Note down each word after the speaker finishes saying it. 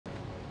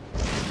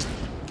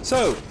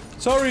So,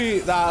 sorry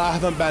that I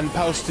haven't been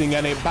posting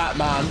any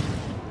Batman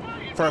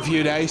for a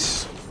few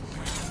days.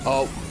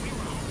 Oh,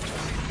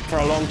 for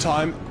a long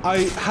time. I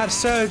had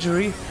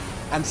surgery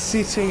and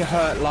sitting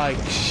hurt like,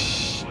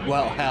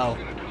 well, hell.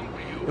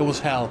 It was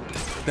hell.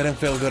 Didn't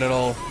feel good at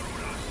all.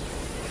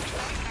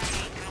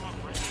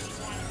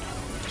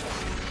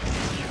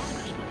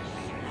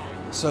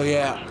 So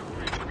yeah.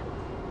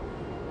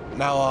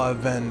 Now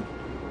I've been...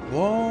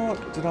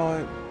 What did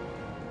I...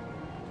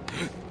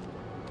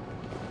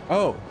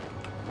 Oh.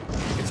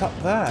 It's up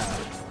there.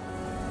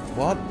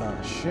 What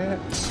the shit?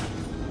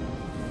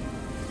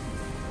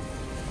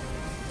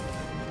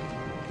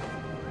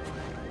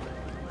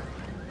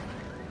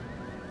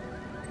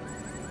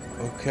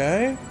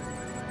 Okay.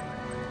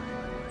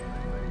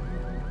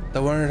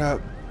 That worked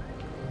out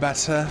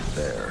better.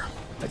 There.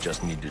 I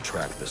just need to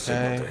track the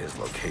signal to his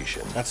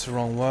location. That's the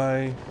wrong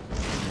way.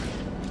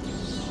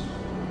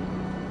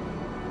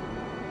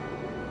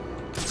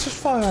 It's just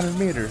 500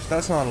 meters.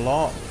 That's not a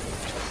lot.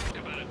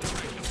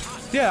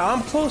 Yeah,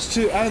 I'm close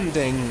to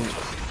ending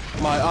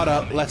my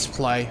other Let's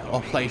Play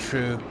or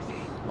playthrough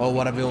or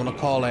whatever you want to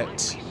call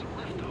it.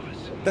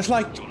 There's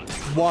like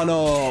 1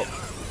 or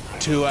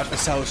 2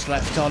 episodes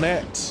left on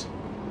it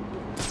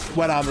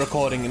when I'm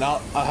recording it.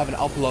 I haven't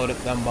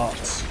uploaded them, but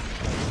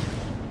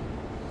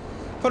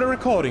for the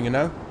recording, you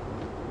know.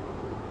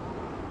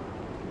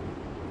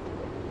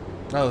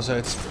 Oh, so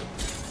it's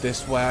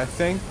this way, I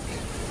think.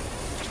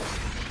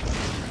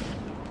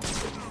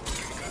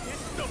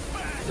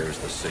 There's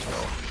the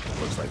signal.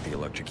 Looks like the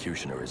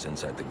electrocutioner is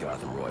inside the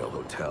Gotham Royal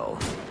Hotel.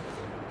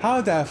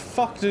 How the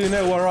fuck do you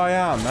know where I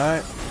am,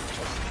 mate?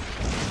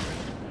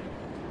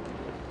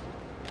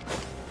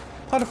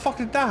 How the fuck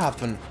did that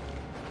happen?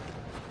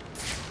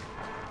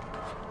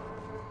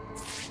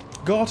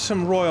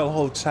 Gotham Royal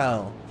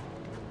Hotel.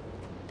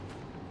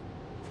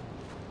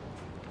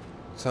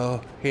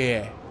 So,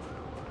 here.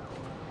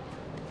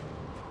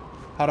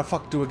 How the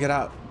fuck do we get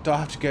out? Do I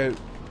have to go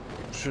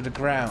through the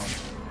ground?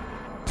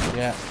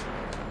 Yeah.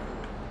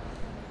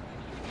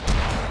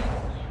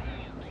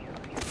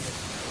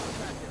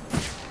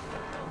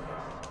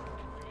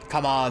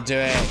 Come on, do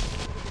it.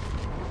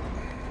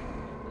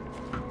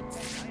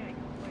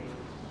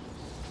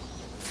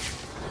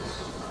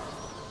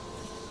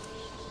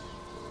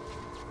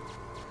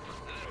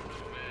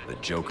 The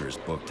Joker's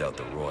booked out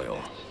the Royal.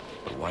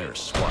 But why are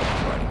SWAT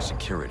providing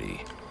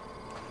security?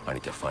 I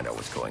need to find out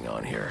what's going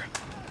on here.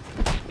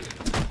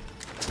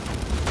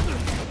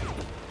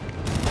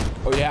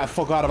 Oh yeah, I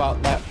forgot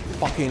about that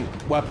fucking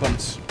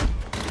weapons.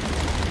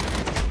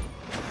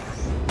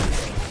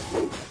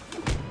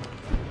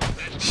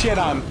 Shit,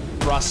 I'm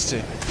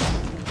rusty.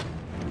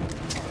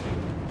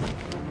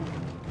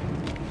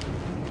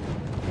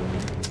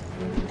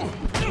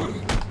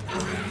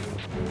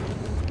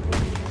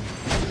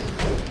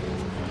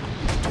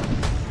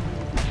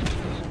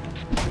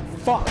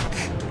 Fuck.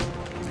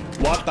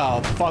 What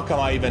the fuck am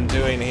I even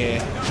doing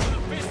here?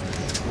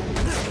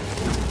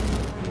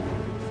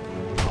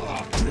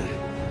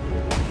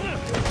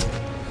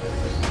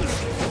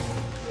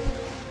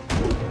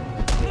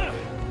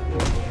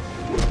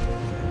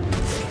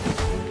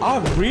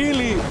 I'm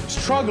really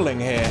struggling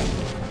here.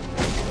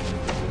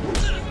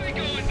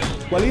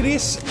 Well, it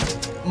is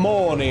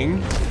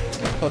morning,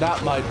 so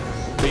that might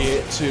be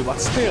it too, but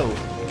still.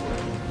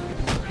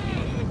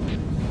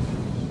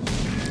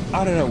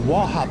 I don't know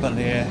what happened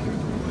here.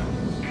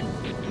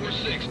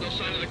 4-6, no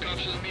sign of the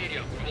cops or the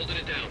media. We're holding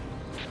it down.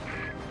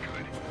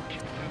 Good.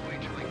 Keep that way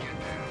till I get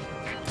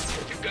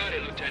there. You got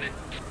it, Lieutenant.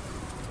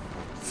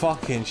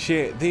 Fucking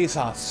shit, these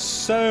are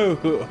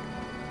so...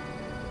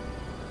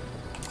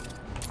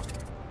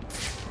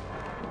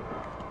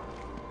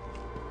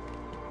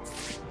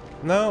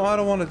 No, I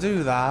don't want to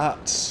do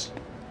that.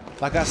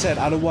 Like I said,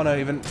 I don't want to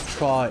even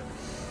try.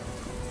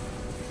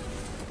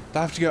 I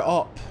have to go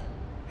up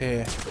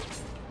here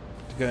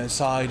to go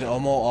inside, or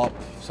more up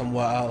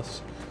somewhere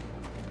else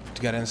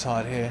to get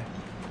inside here.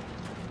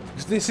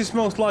 Because this is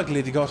most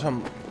likely to go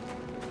some...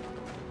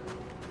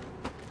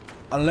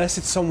 Unless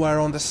it's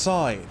somewhere on the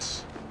side.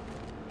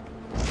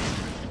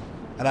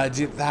 And I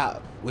did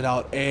that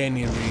without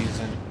any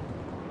reason.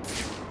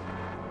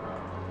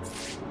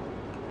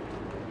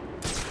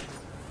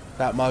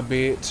 That might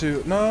be it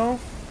too. No.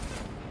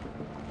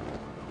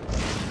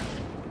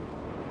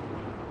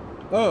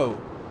 Oh.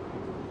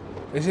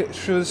 Is it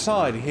through the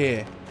side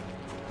here?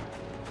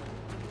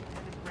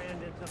 So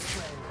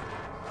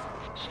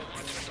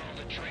what's with all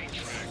the train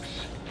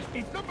tracks?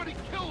 Hey, somebody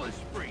kill this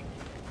freak!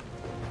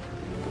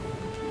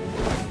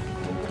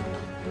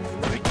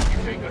 Think you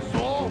can take us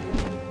all?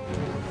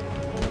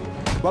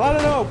 Well, I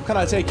don't know. Can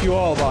I take you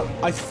all? But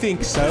I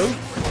think so.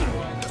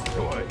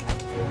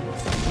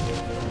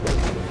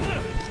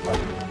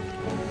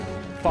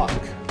 Fuck.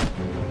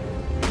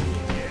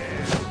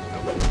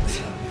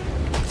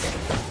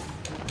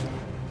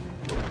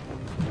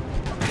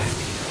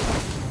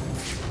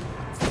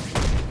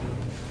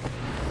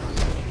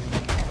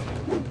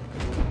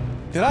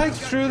 Did I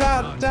throw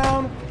that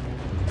down?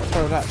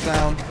 Throw that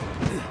down.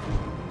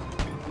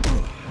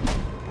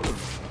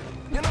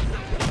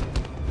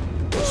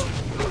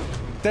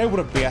 they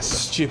wouldn't be as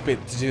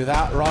stupid to do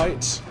that,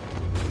 right?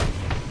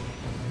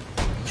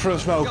 Throw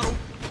smoke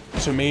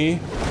to me.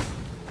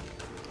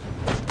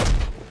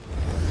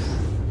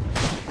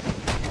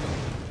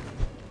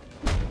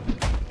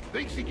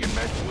 Thinks he can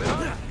mess with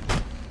us?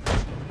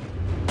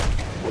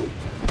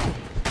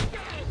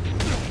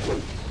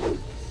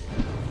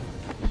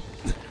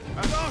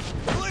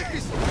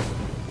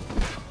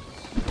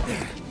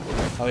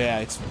 Oh yeah,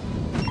 it's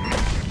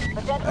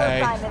Potential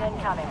Hey. assignment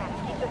incoming.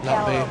 Keep the not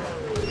scout me. open.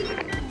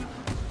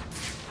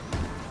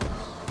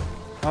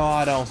 Oh,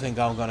 I don't think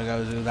I'm gonna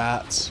go do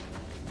that.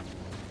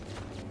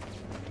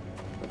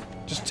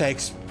 Just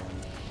takes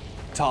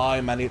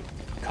time and it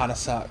kinda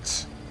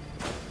sucks.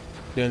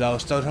 You know,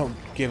 those don't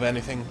give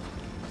anything.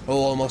 Or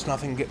almost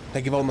nothing.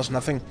 They give almost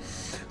nothing.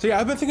 So yeah,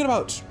 I've been thinking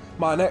about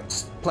my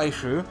next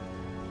playthrough.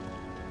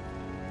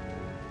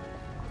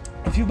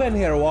 If you've been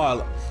here a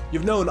while,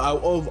 you've known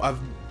I've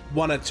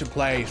wanted to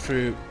play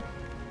through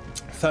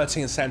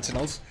 13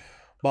 Sentinels,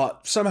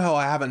 but somehow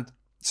I haven't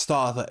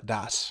started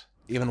that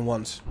even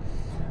once.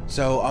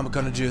 So I'm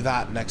gonna do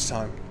that next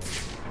time.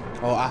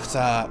 Or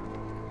after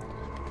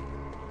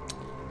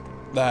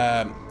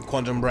the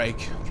Quantum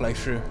Break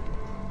playthrough.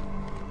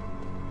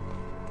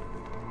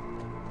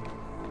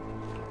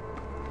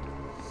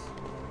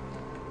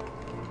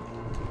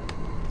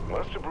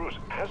 Master Bruce,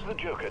 has the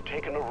Joker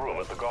taken a room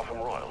at the Gotham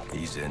Royal?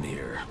 He's in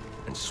here,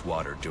 and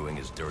SWAT are doing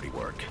his dirty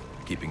work,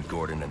 keeping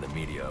Gordon and the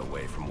media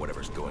away from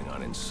whatever's going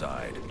on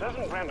inside.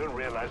 Doesn't Brandon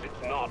realize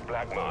it's not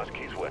Black Mask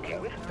he's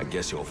working with? I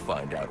guess you'll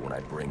find out when I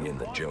bring in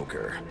the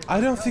Joker.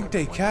 I don't think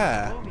they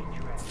care.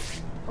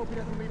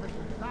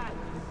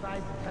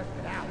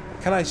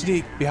 Can I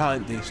sneak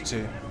behind these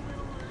two?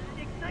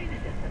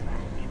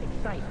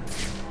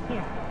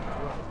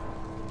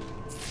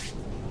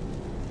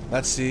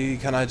 Let's see,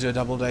 can I do a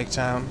double take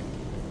down?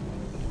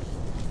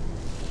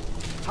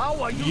 How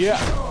are you? Yeah.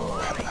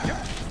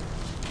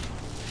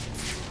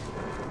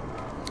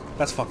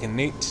 That's fucking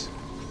neat.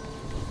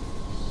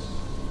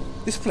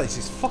 This place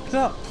is fucked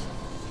up.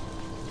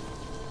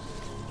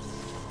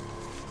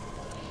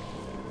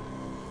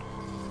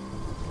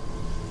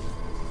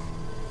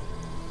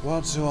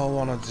 What do I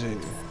want to do?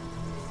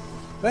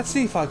 Let's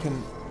see if I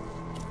can...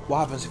 What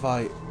happens if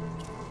I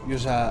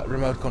use a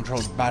remote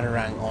controlled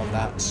batarang on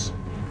that?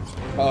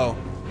 Oh.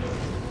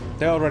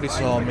 They already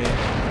saw me.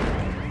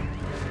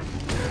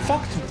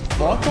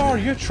 What are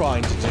you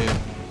trying to do?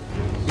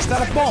 Is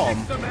that a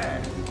bomb?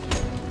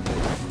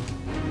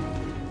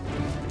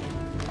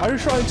 Are you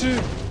trying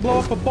to blow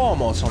up a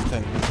bomb or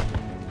something?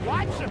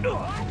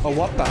 Oh,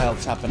 what the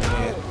hell's happening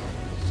here?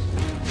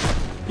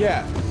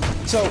 Yeah,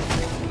 so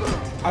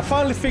I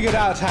finally figured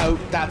out how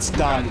that's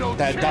done,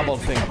 that double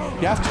thing.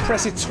 You have to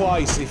press it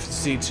twice if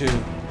it's C2.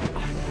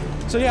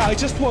 So yeah, I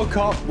just woke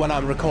up when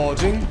I'm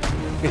recording.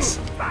 It's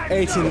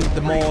 8 in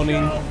the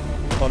morning,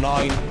 or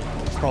 9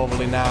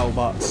 probably now,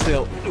 but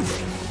still.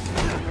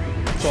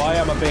 So I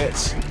am a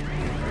bit...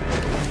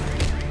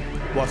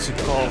 What's it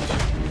called?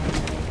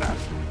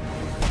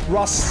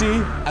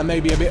 Rusty, and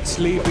maybe a bit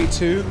sleepy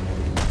too.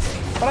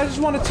 But I just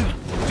wanted to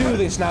do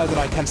this now that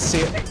I can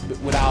sit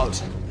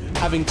without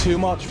having too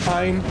much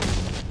pain.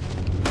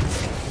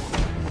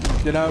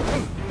 You know?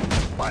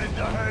 Wanted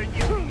to hurt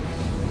you.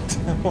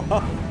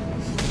 What?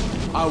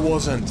 I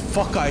wasn't.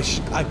 Fuck, I'm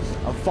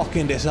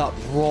fucking this up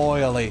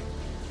royally.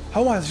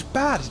 How am I this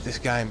bad at this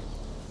game?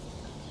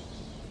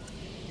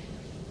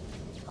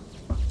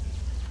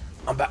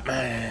 I'm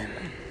Batman.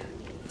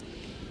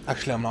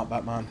 Actually, I'm not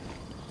Batman.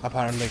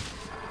 Apparently.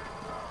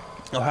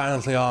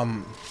 Apparently,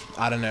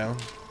 I don't know.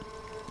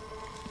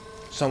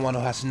 Someone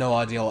who has no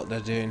idea what they're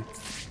doing.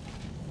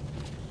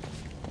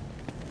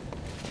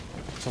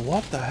 So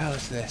what the hell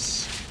is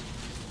this?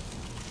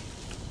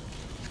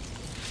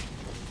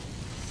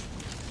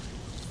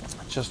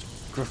 Just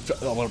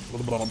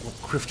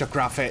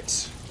cryptograph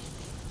it.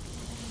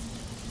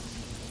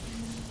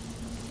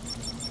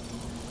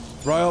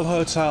 Royal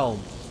Hotel.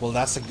 Well,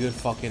 that's a good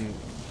fucking...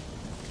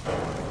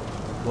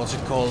 What's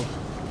it called?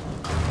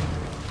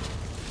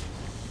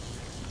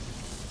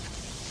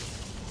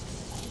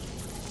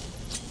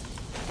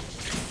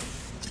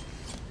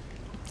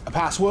 A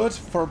password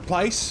for a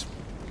place?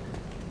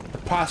 The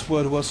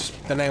password was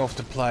the name of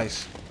the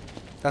place.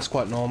 That's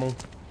quite normal.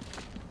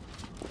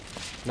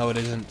 No, it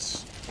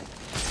isn't.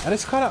 And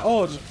it's kind of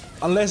odd,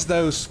 unless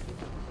those...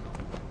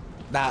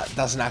 That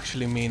doesn't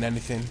actually mean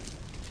anything.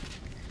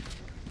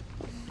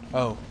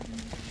 Oh.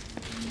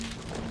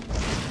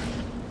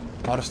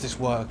 How does this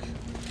work?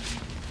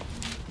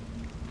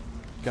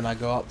 Can I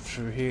go up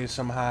through here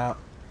somehow?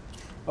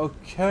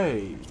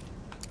 Okay.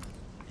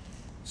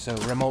 So,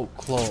 remote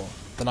claw.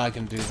 Then I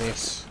can do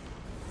this.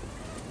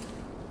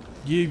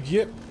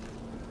 Yep.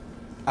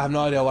 I have no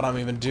idea what I'm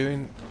even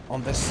doing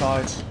on this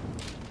side.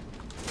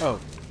 Oh.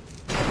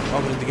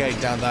 Opening the gate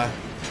down there.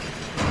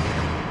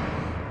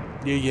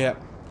 Yeah.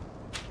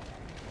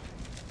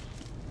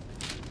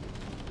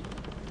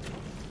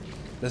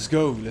 Let's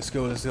go. Was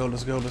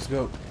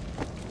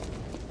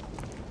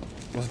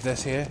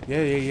this here?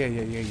 Yeah.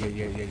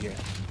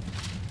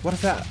 What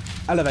is that?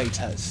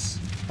 Elevators.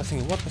 I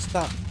think, what was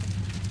that?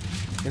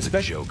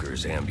 The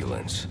Joker's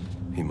ambulance.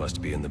 He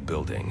must be in the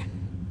building.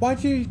 Why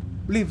do you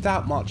leave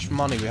that much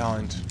money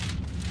behind?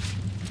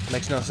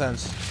 Makes no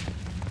sense.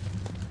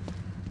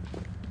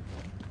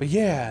 But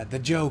yeah, the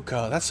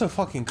Joker. That's so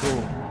fucking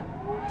cool.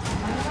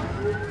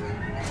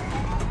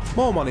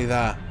 More money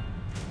there.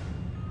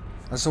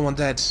 And someone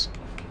dead.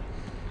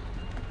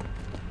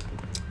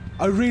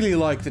 I really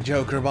like the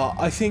Joker, but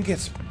I think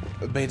it's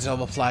a bit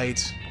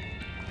overplayed.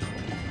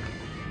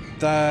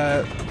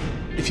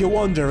 If you're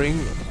wondering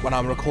when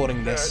I'm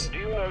recording this... do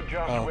you know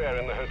just where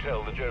in the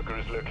hotel the Joker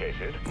is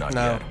located? Not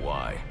yet.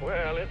 Why?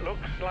 Well, it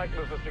looks like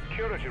there's a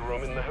security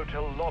room in the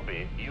hotel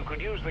lobby. You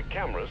could use the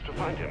cameras to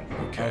find him.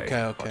 Okay. Okay.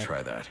 I'll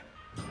try that.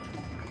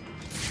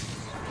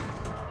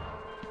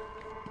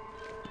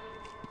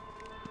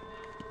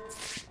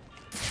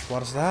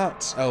 What is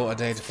that? Oh, a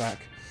data pack.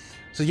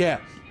 So yeah,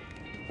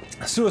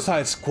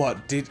 Suicide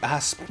Squad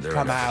has There are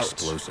come enough out.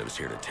 explosives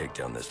here to take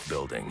down this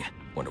building.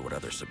 Wonder what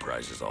other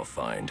surprises I'll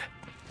find.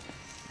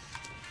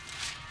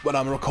 When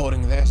I'm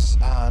recording this,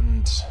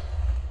 and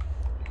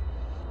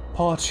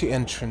party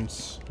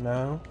entrance.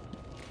 No.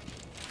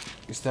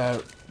 Is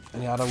there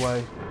any other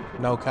way?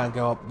 No, can't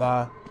go up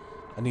there.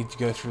 I need to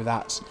go through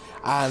that.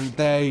 And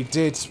they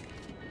did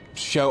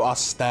show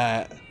us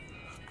their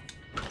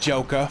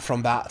Joker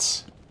from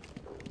that.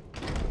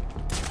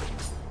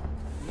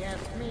 Yes,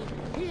 me.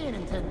 He ain't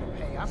intending to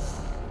pay up.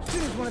 As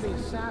soon as one of the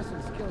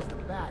assassins kills the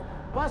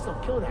bat, boss will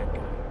kill that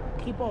guy.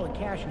 Keep all the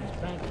cash in his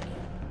bank account.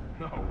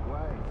 No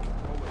way.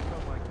 Over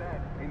stuff like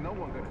that, ain't no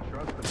one gonna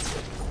trust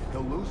him.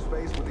 He'll lose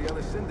face with the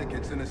other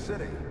syndicates in the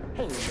city.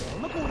 Hey,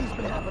 man, look at what he's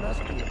been having us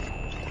do.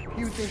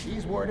 You think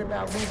he's worried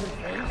about losing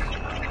face?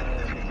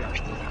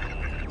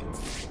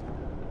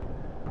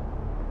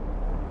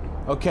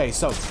 Okay,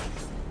 so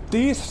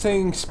these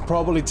things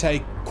probably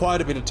take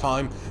quite a bit of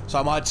time, so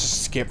I might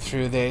just skip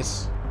through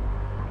this.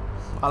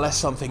 Unless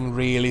something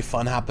really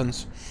fun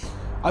happens.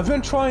 I've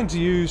been trying to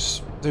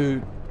use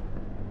the...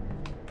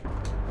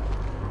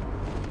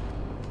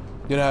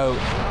 You know...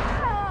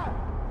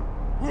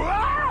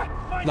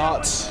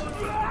 Not...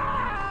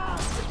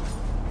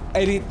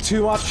 edit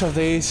too much of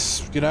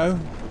these, you know?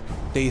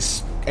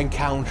 These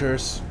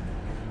encounters.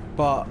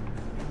 But...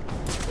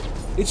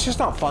 it's just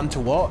not fun to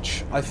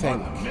watch, I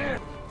think.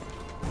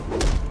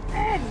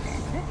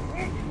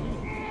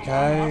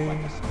 Okay.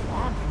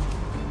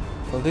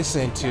 Well, this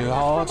ain't too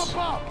hard.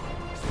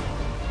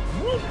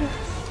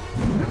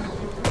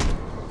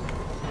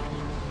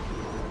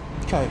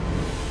 Okay.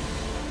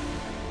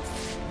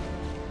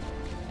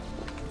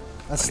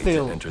 That's I need to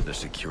still... enter the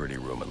security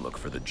room and look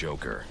for the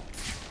Joker.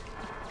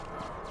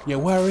 Yeah,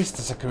 where is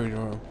the security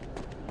room?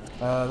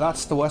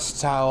 That's the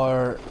West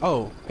Tower.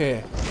 Oh,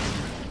 here.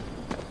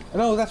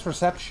 No, that's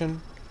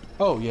reception.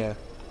 Oh, yeah.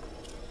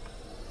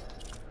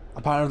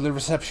 Apparently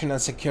reception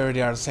and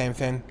security are the same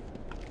thing.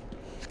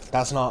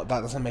 That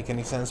doesn't make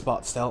any sense,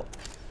 but still.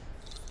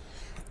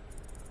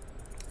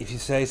 If you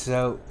say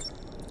so.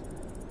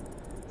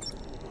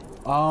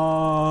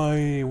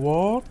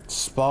 What?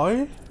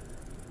 Spy?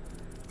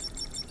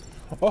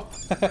 Oh.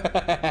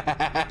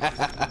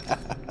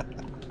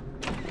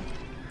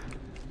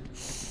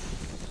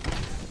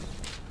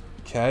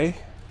 Okay.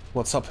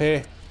 What's up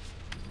here?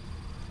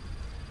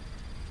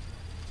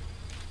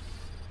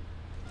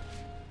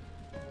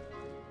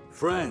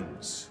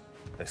 Friends,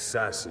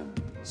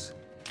 assassins,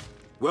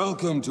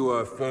 welcome to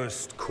our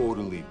first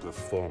quarterly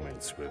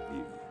performance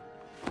review.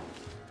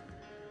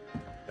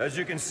 As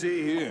you can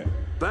see here,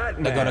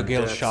 Batman I got a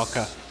Gale deaths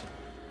Shocker.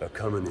 are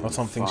coming in Or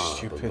something far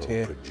stupid below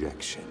here.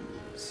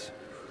 projections.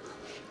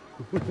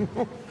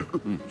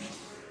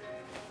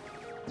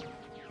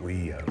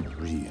 We are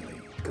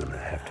really gonna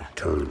have to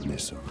turn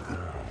this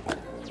around.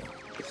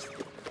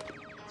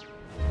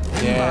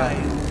 Yeah. By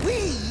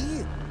we,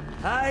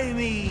 I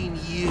mean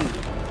you.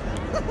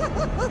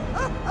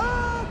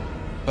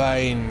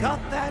 Bane. Got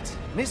that,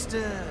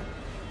 Mr.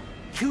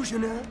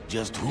 Kushner?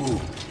 Just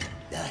who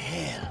the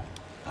hell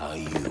are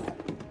you?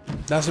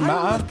 Doesn't I'm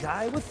matter. the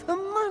guy with the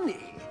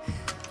money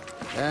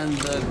and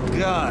the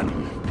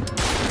gun.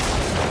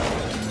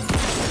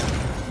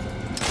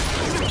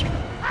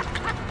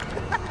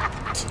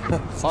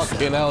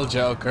 Fucking hell,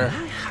 Joker.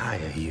 I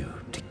hire you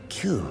to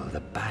kill the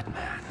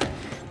Batman.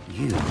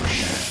 You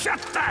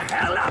shut the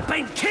hell up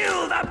and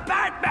kill the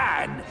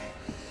Batman!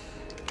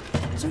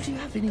 So do you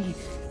have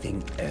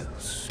anything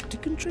else to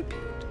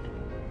contribute?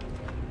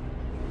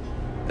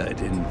 I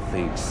didn't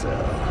think so.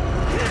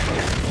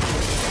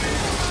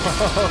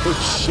 Oh,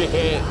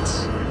 shit.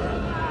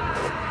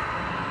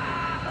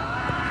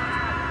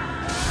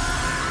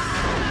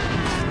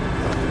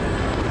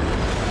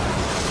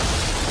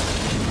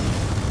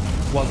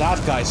 Well,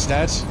 that guy's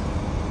dead.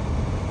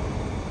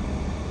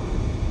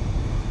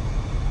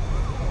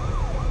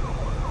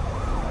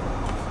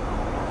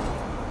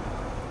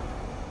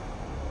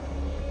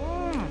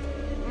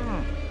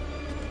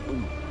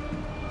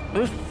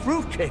 This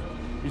fruitcake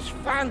is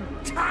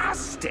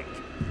fantastic!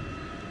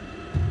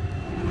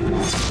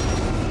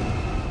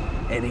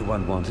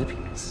 Anyone want a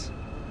piece?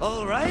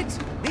 All right,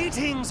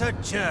 meeting's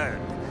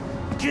adjourned.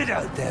 Get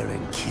out there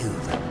and kill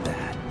the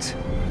bat.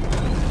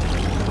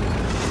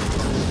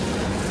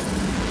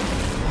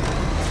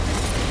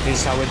 This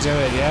is how we do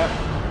it, yeah?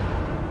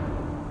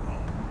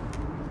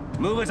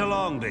 Move it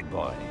along, big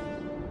boy.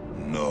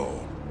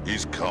 No,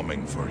 he's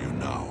coming for you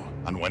now.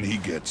 And when he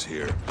gets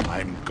here,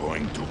 I'm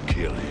going to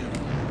kill him.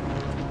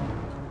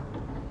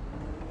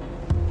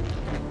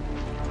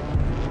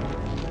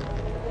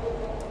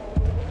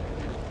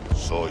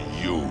 So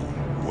you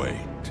wait.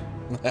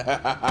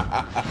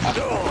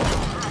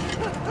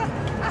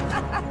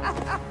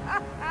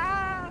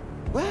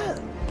 Well,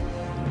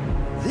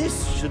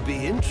 this should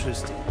be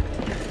interesting.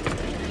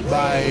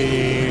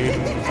 Bye.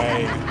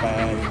 Bye.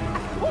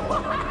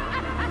 Bye.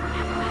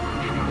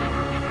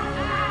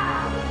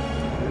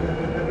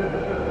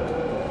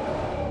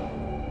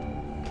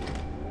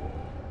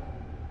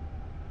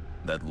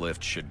 That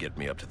lift should get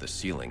me up to the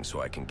ceiling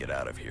so I can get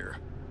out of here.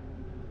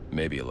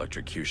 Maybe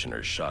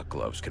electrocutioner's shock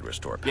gloves could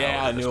restore power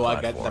Yeah, I to this knew I'd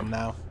platform. get them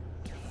now.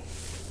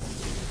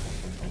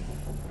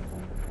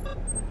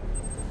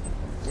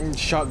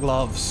 Shock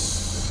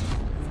gloves.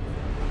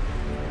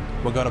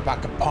 We're gonna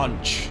pack a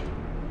punch.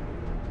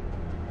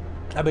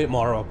 A bit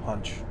more of a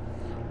punch.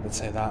 Let's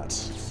say that.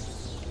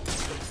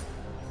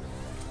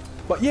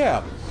 But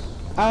yeah,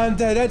 and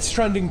Dead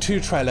Stranding 2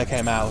 trailer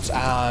came out,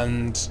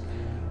 and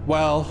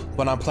well,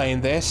 when I'm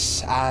playing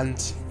this, and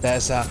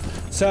there's a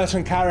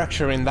certain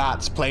character in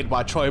that played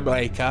by Troy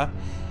Baker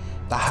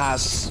that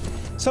has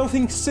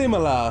something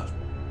similar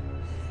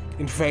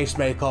in face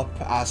makeup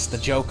as the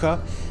Joker.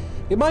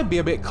 It might be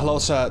a bit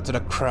closer to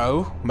the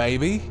Crow,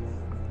 maybe.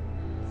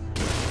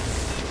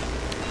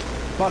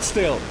 But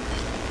still,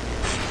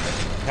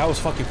 that was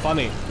fucking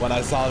funny when I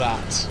saw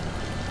that. 6-5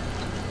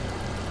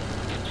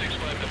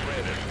 to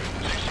Brandon.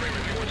 6-3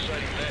 report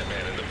sighting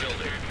Batman in the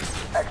building.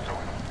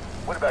 Excellent.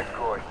 What about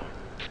Goy?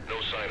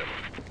 No sign of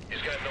him.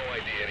 He's got no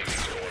idea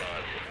anything's going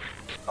on.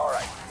 All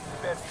right.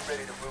 Best be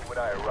ready to move when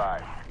I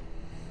arrive.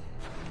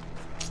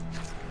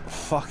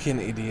 Fucking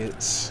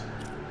idiots.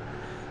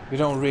 You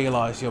don't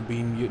realize you're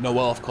being used. No,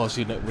 well, of course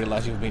you don't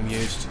realize you're being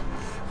used.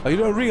 But you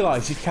don't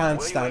realize you can't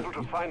Were you stand. able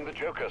to find the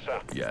Joker, sir?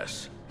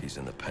 Yes, he's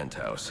in the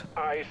penthouse.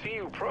 I see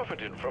you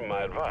profited from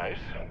my advice.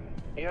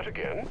 Yet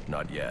again.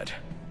 Not yet.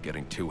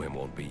 Getting to him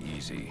won't be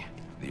easy.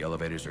 The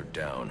elevators are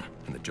down,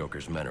 and the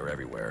Joker's men are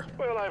everywhere.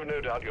 Well, I've no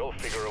doubt you'll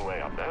figure a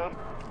way up there.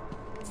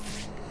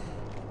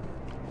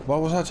 What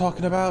was I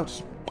talking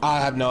about? I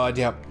have no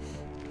idea.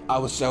 I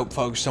was so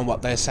focused on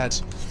what they said.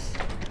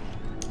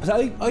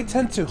 I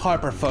tend to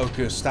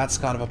hyper-focus. That's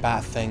kind of a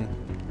bad thing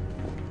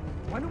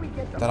When do we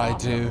get the that I bomb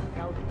do,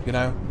 out? you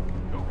know?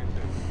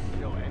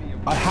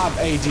 I have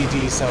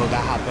ADD, so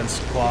that happens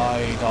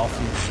quite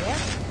often. Yeah?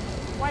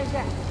 Why is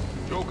that?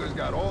 Joker's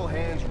got all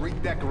hands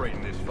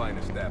redecorating this fine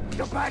establishment.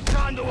 Get back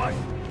onto us!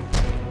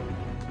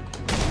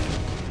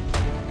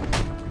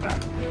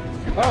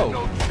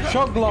 Oh,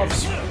 shock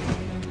gloves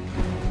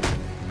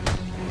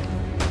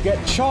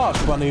get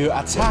charged when you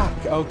attack.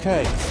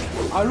 Okay,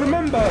 I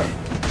remember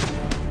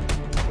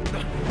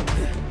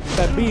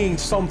there being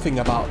something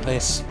about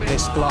this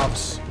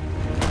gloves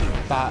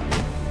that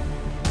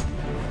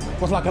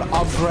was like an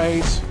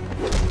upgrade.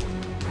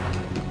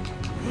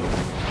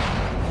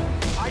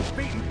 Ice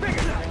beating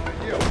bigger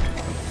than you.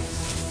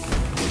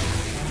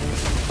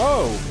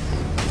 Oh,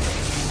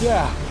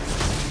 yeah.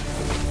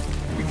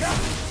 We got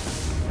it.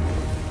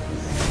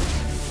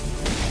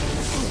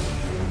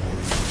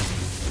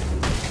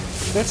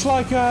 It's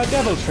like a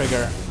devil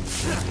trigger,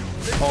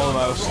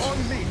 almost. On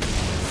me.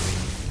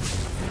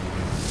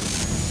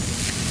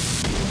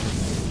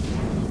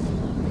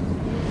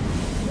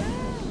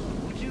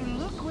 Would you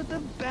look what the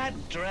bat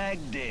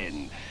dragged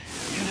in?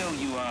 You know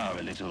you are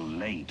a little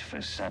late for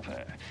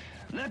supper.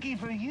 Lucky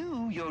for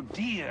you, your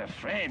dear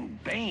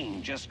friend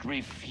Bane just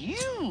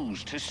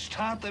refused to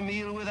start the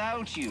meal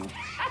without you.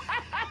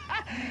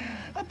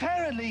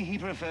 Apparently he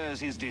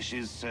prefers his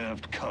dishes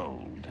served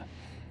cold.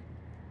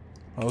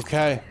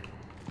 Okay.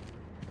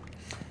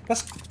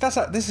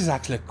 This is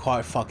actually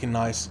quite fucking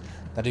nice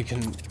that you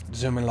can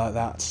zoom in like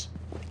that.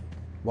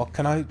 What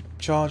can I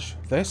charge?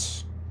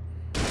 This?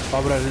 Why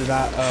would I do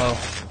that?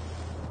 Oh.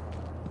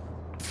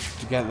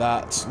 To get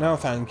that. No,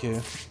 thank you.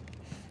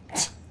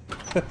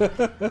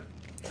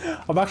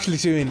 I'm actually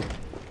doing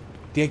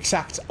the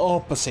exact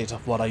opposite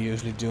of what I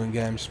usually do in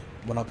games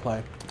when I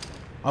play.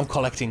 I'm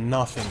collecting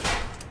nothing.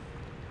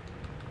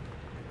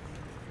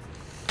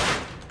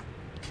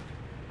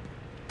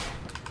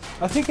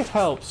 I think it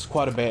helps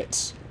quite a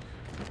bit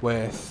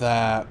with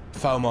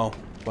FOMO,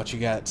 what you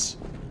get.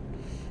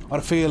 Or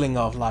the feeling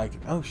of like,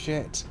 oh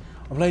shit,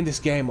 I'm playing this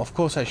game, of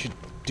course I should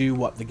do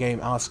what the game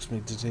asks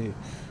me to do.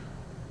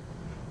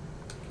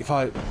 If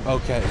I...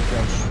 okay, it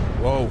goes...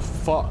 whoa,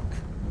 fuck.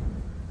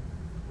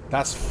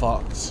 That's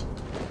fucked.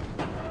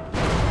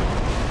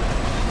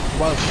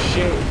 Well,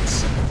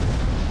 shit.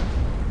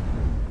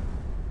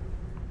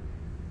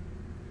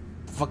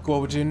 Fuck,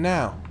 what we're doing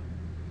now?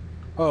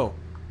 Oh.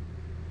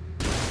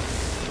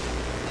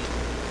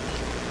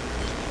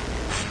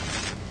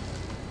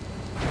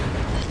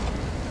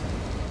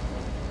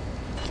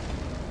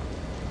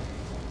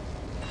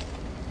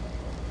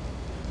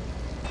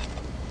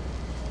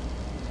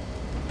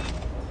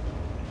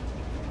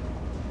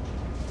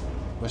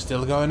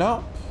 still going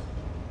up?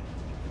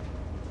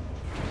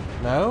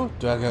 No?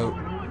 Do I go...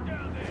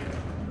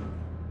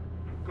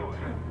 Go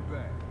ahead,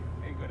 back.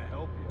 Ain't gonna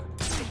help you.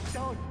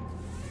 Don't.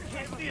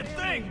 Can't see a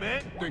thing,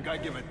 man. Think I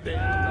give a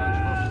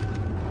damn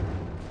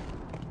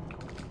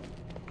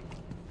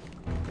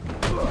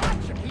about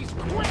Gotcha, he's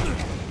quick!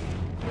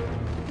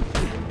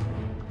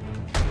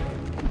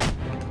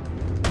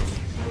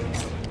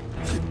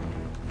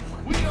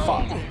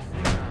 Fuck.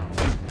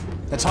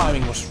 The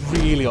timing was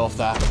really off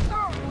there.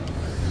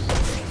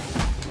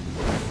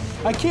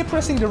 I keep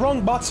pressing the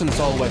wrong buttons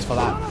always for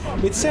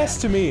that. It says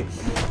to me,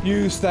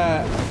 use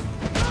the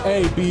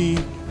A, B,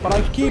 but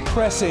I keep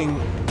pressing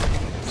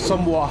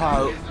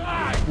somehow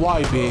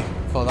YB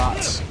for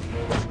that.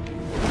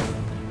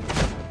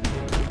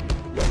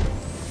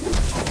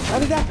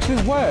 And it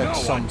actually works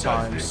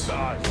sometimes.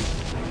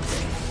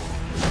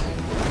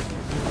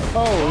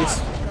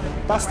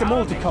 Oh, that's the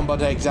multi-combo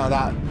takedown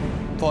that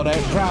for the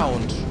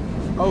ground.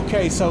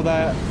 Okay, so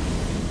there.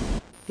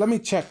 Let me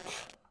check.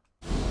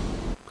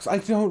 Because I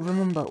don't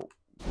remember.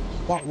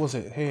 What was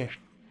it here?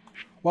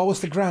 What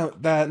was the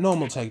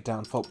normal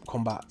takedown for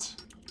combat?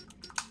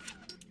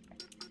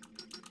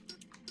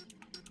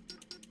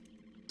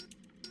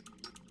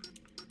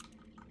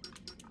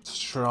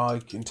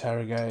 Strike,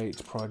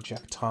 interrogate,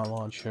 projectile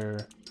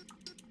launcher,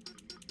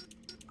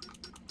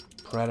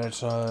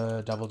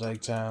 predator, double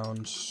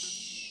takedowns.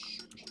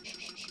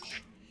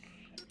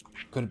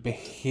 Could it be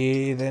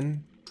here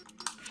then?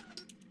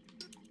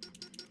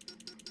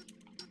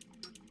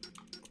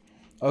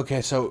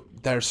 Okay, so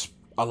there's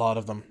a lot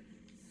of them.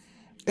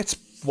 It's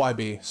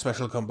YB,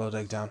 special combo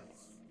takedown.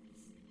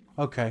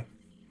 Okay.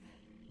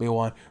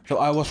 B1. So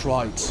I was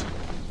right.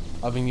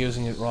 I've been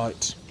using it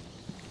right.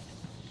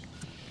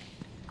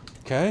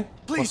 Okay,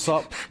 Please. what's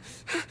up?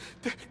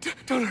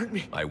 Don't hurt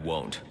me. I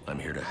won't. I'm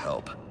here to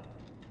help.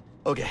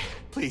 Okay,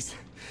 please.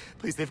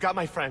 Please, they've got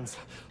my friends.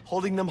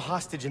 Holding them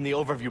hostage in the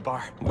overview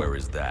bar. Where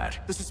is that?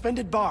 The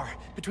suspended bar,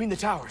 between the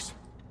towers.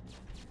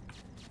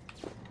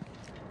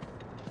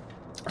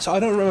 So I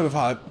don't remember if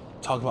I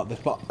talk about this,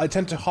 but I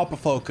tend to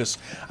hyper-focus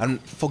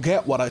and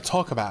forget what I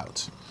talk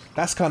about.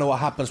 That's kind of what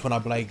happens when I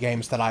play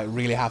games that I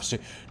really have to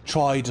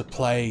try to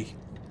play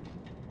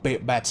a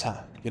bit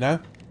better, you know?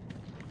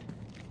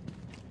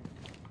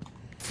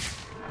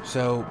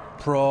 So,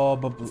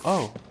 probably...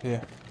 Oh,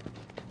 yeah.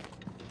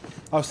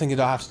 I was thinking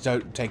I have to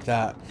take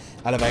that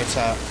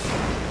elevator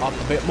up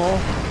a bit more.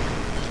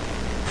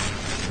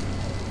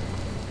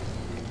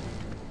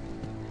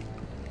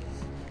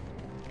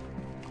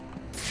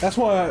 That's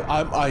why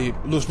I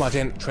lose my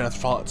train of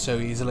thought so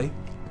easily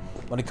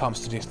when it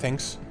comes to these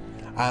things.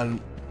 And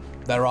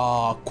there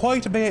are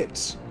quite a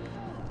bit.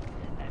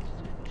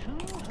 Two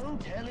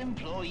hotel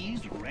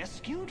employees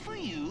rescued for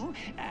you,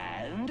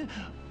 and...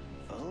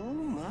 oh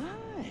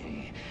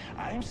my,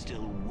 I'm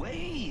still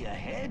way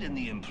ahead in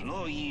the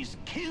employees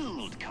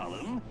killed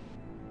column.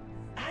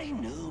 I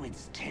know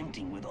it's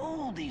tempting with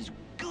all these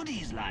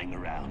goodies lying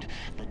around,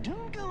 but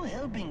don't go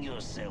helping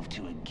yourself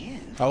to a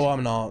gift. Oh,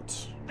 I'm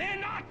not. They're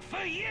not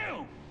for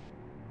you!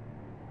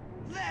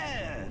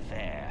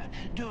 There.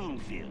 Don't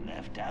feel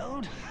left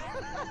out.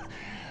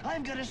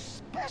 I've got a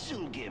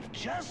special gift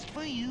just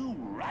for you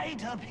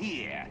right up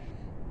here.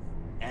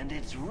 And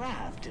it's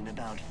wrapped in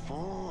about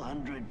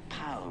 400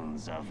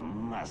 pounds of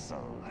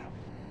muscle.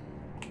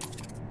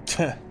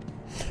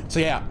 So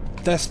yeah,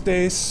 there's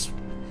this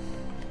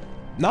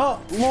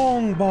not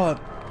long but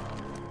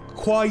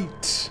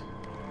quite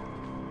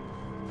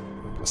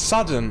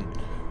sudden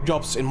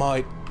drops in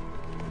my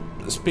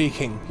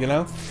speaking, you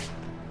know?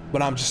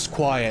 When I'm just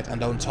quiet and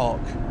don't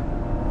talk.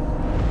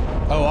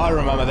 Oh, I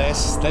remember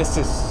this. This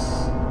is...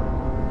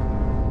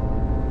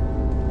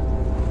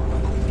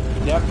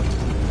 Yep.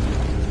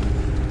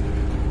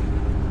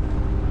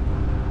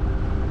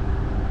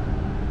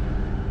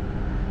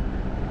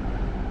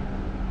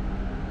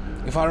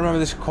 If I remember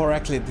this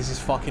correctly, this is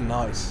fucking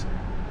nice.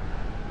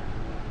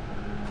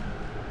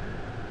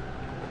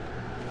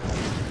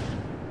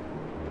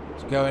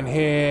 Let's go in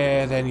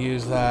here, then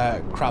use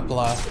the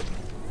grappler.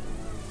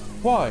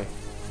 Why?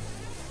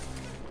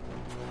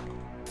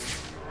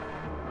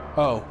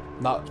 Oh,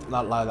 not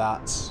like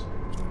that.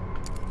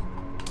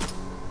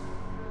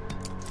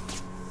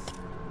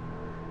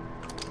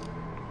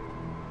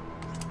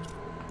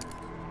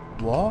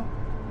 What?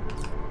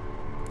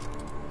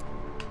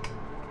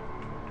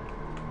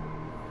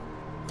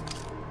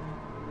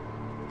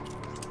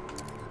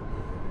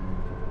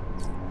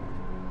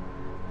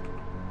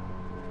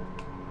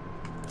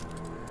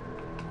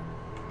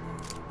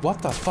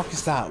 What the fuck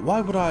is that?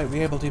 Why would I be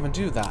able to even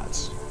do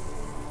that?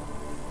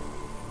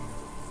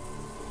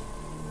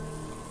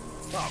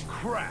 Oh,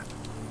 crap!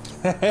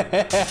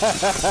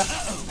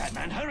 Uh-oh,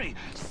 Batman, hurry!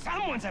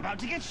 Someone's about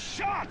to get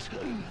shot!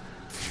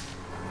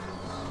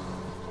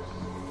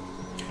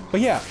 But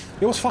yeah,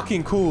 it was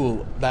fucking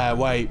cool that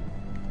way.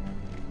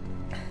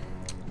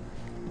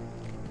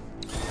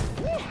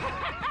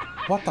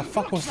 What the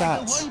fuck was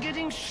that? The one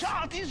getting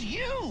shot is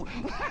you!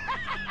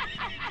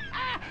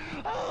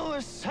 Oh,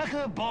 a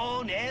sucker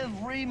born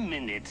every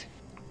minute.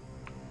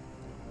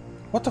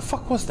 What the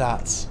fuck was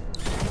that?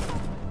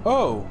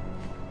 Oh.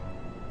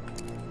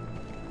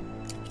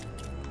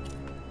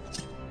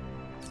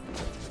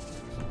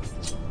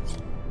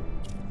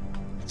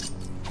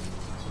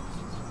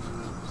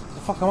 What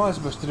the fuck am I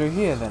supposed to do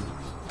here then?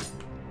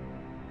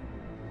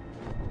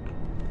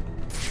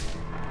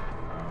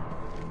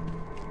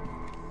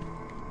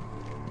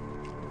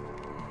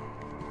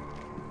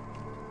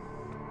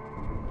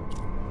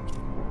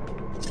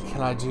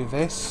 Can I do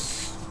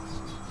this?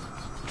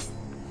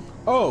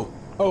 Oh!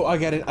 Oh, I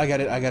get it, I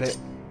get it, I get it.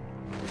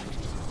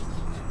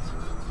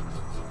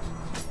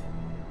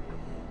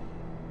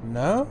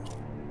 No?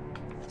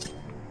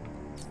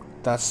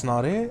 That's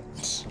not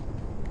it.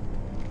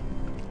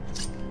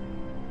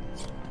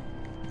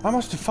 I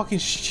must be fucking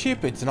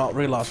stupid to not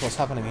realize what's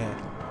happening here.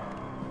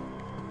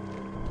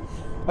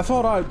 I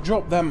thought I'd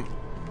drop them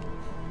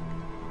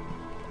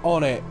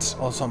on it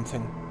or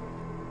something.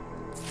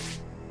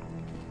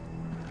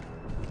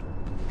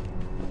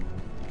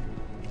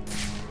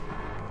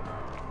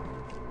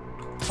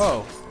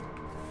 Oh.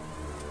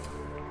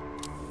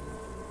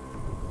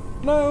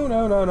 No,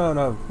 no, no, no,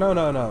 no. No,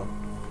 no, no.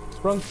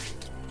 Wrong.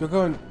 You're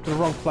going to the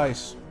wrong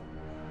place,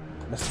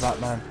 Mr.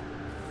 Batman.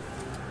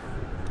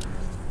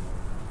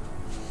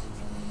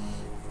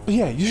 But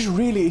yeah, you should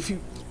really, if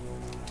you...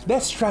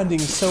 Death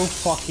Stranding is so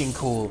fucking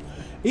cool.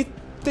 The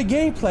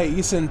gameplay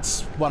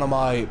isn't one of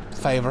my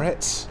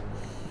favorites,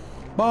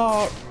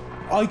 but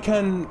I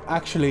can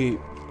actually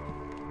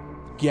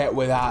get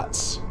with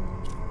that.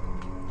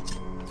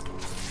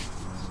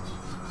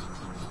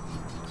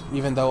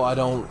 Even though I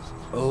don't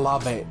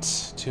love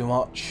it too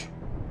much.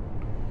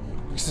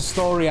 Because the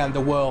story and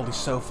the world is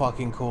so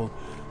fucking cool.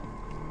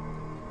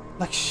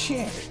 Like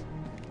shit.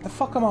 The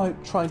fuck am I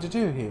trying to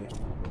do here?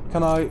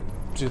 Can I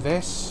do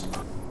this?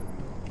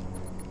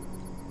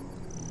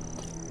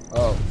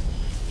 Oh.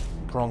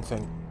 Wrong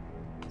thing.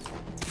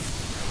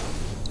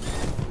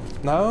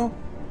 No?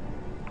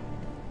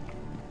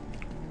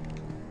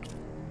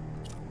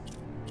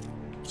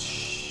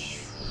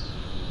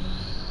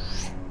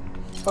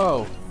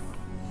 Oh.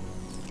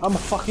 I'm a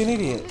fucking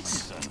idiot.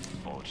 It's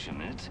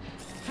unfortunate.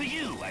 For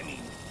you, I mean.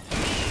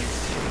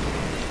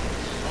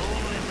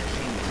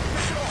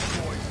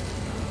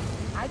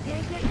 I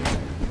can't get you.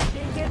 You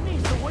can't get me,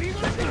 so what are you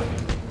gonna do?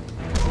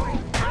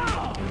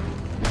 Oh!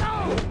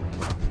 No!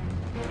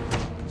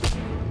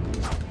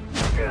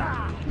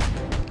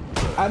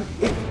 And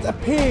it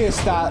appears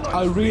that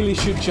I really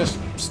should just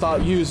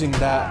start using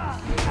that.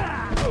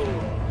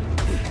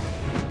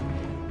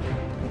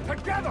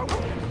 Together,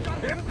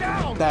 him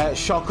down. The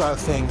shocker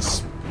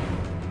things.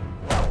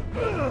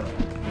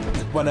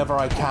 Whenever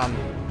I can.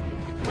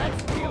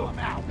 Let's feel him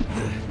out.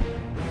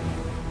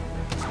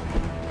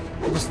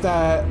 Because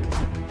that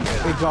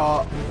it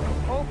got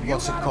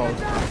what's it called?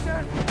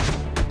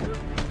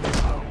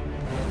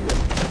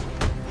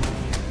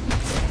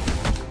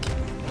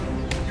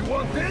 You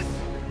want this?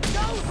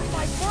 No, for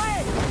my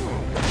friend.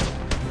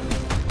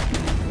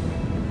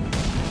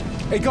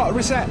 It got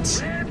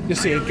reset. You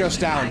see, it goes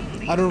down.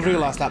 I didn't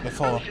realize that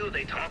before. I'm sure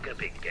they talk a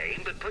big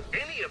game, but put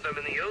any of them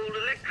in the old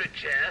electric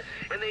chair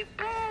and they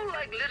bawl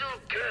like little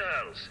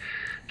girls.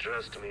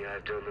 Trust me,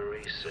 I've done the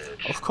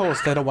research. Of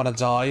course, they don't want to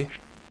die.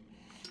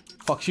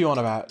 Fuck you on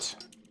about.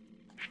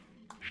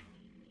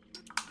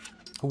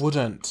 Who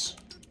wouldn't?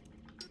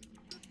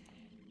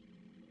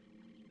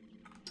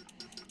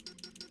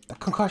 The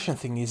concussion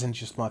thing isn't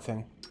just my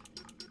thing.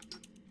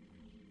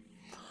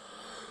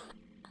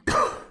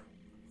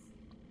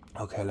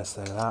 Okay, let's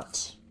do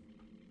that.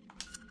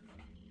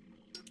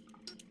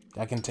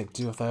 I can take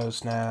 2 of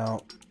those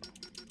now.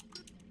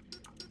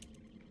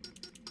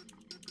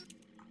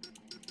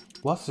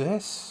 What's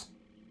this?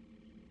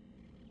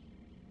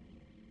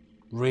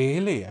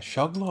 Really? A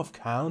shock glove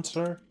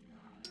counter?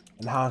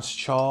 Enhanced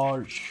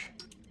charge?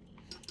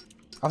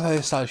 After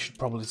this I should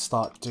probably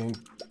start doing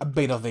a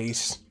bit of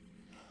these.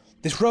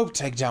 This rope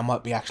takedown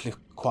might be actually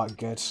quite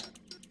good.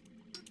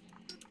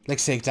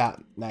 Let's take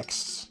that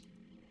next.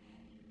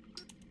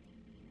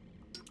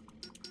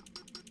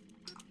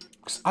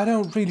 Because I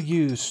don't really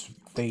use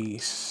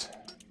these.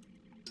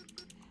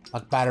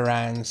 Like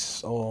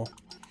batarangs or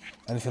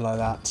anything like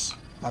that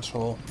at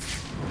all.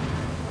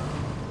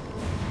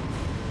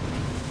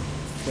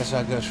 Guess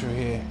I go through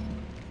here.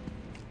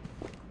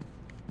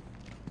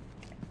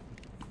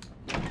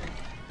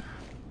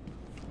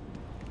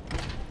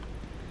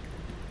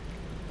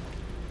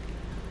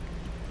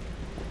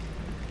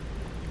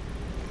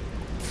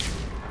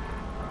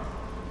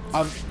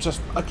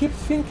 I keep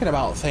thinking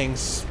about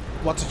things,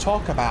 what to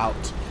talk about,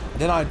 and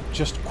then I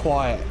just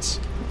quiet.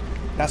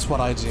 That's what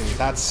I do.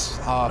 That's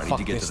how I fuck this. I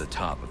need to get to the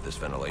top of this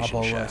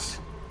ventilation shaft.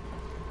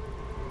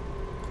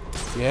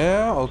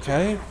 Yeah,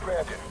 okay.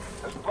 Brandon,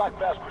 has Black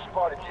Mask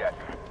responded yet?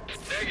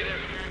 Negative.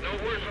 No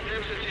word from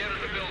him since he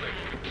entered the building.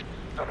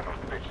 Son of a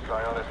bitch,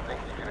 Zionis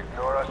thinks he can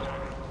ignore us.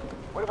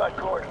 What about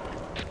Gordon?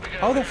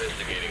 How the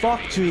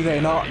fuck do they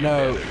not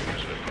know?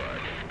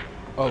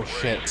 Oh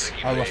shit,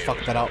 I almost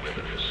fucked that up.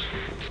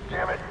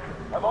 Damn it,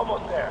 I'm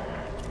almost there.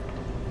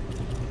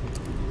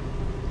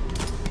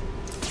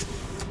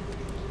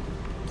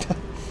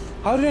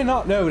 How did I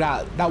not know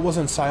that that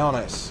wasn't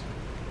Sionis?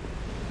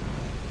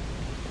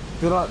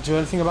 Did I not do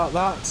anything about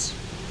that?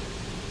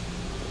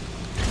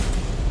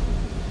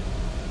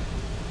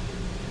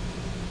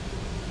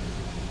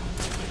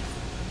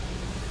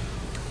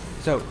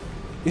 So,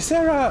 is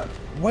there a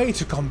way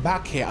to come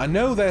back here? I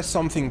know there's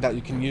something that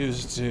you can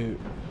use to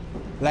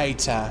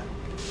later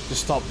to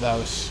stop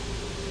those.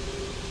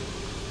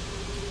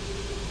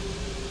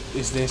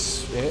 Is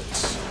this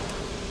it?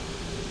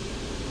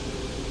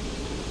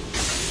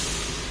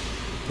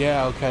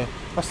 Yeah, okay.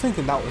 I was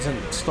thinking that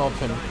wasn't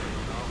stopping.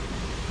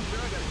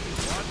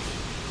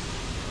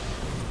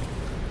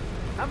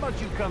 How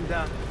about you come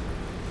down?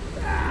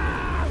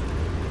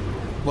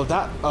 Well,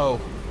 that...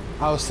 Oh.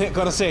 I was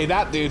gonna say,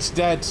 that dude's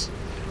dead.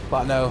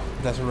 But no,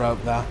 there's a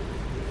rope there.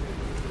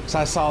 So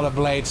I saw the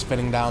blade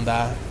spinning down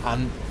there.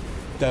 And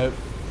the...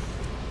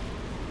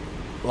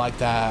 like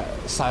the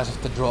size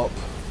of the drop.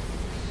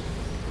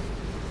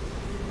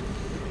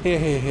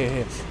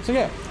 Here. So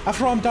yeah,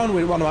 after I'm done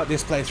with one of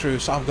this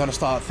playthrough, so I'm gonna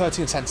start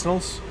 13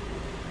 Sentinels.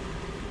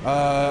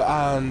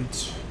 And...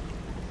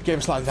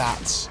 games like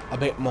that. A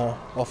bit more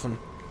often.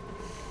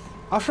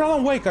 After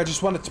Alan Wake, I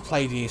just wanted to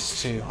play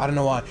these two. I don't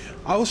know why.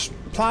 I was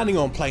planning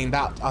on playing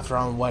that after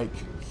Alan Wake,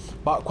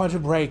 but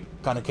Quantum Break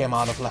kind of came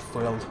out of left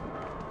field.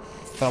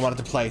 So I wanted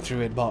to play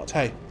through it, but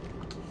hey.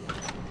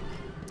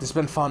 This has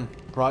been fun,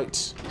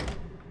 right?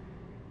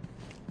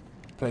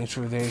 Playing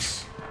through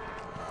this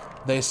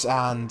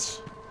and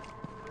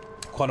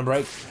Quantum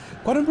Break.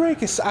 Quantum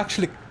Break is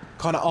actually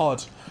kind of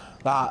odd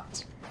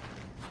that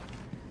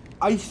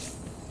I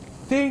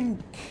think...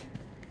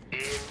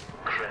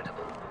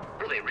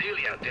 They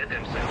really outdid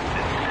themselves. The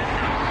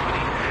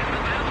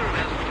bathroom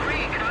has 3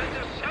 kinds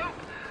of soap.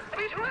 I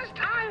mean, who has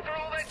time for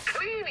all that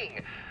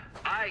cleaning?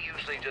 I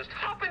usually just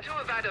hop into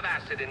a vat of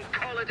acid and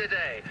call it a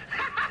day.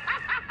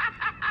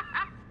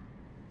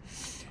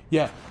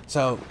 Yeah,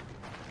 so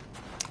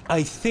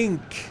I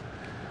think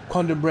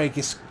Quantum Break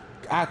is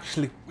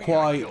actually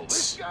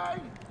quite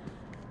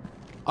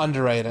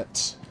underrated.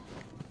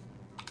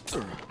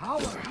 How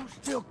are you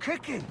still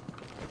kicking?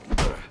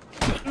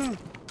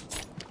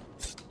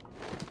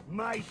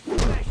 My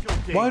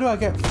specialty. Why do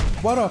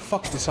I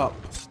fuck this up?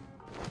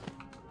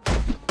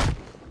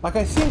 Like,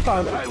 I think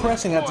I'm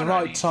pressing at the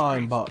right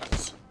time,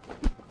 but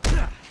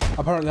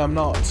apparently I'm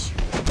not.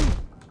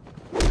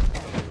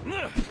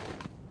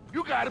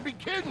 You gotta be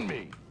kidding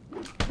me!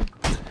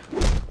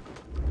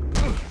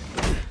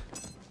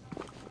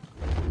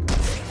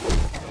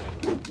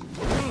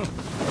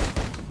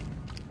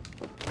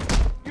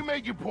 You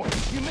made your point.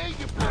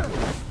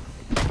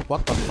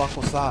 What the fuck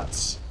was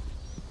that?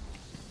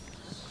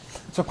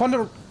 So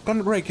Quantum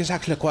Break is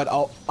actually quite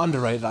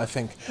underrated, I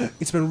think.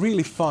 It's been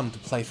really fun to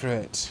play through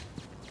it.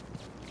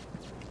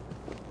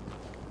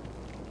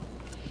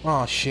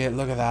 Oh shit,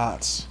 look at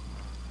that.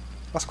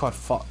 That's quite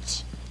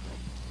fucked.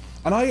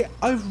 And I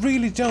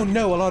really don't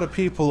know a lot of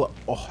people,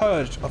 or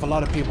heard of a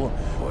lot of people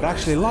that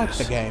actually like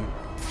the game.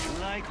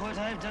 Like what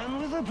I've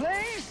done with the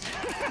place?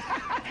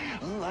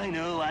 Oh,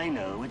 I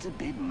know, it's a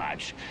bit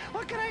much.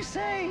 What can I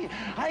say?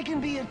 I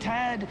can be a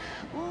tad,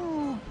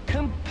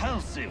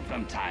 compulsive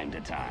from time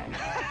to time.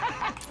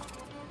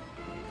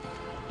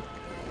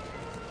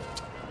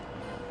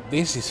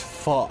 This is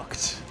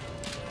fucked.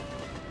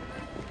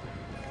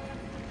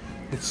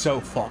 It's so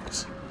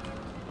fucked.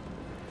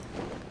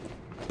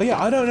 But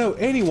yeah, I don't know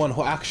anyone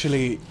who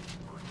actually...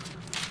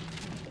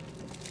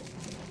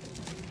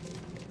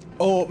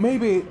 Or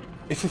maybe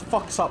if it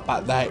fucks up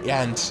at the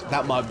end,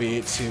 that might be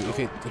it too.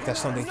 If there's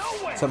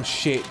some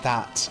shit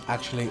that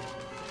actually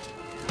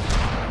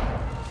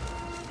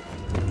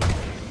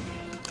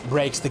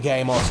breaks the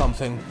game or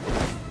something.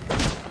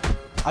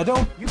 I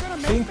don't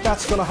think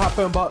that's gonna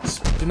happen, but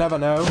you never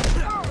know.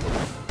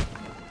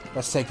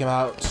 Let's take him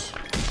out.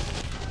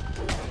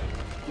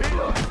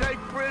 Take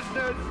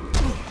prisoners!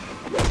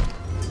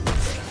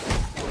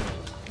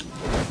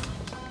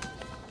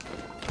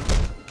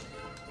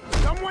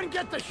 Someone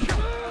get the shot!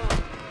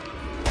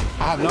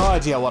 I have no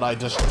idea what I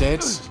just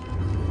did.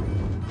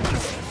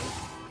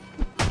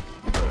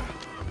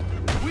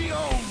 We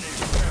own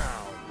this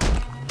now!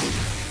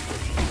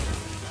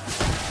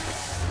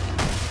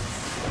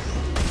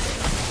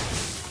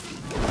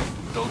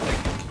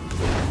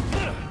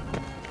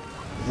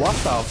 What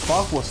the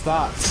fuck was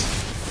that?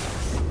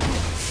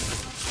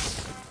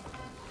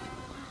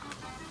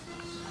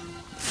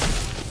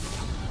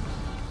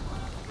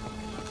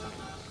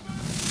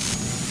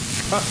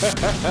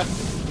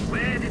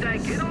 Where did I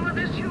get all of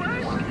this, you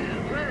ask? Well,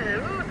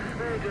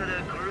 I got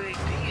a great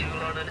deal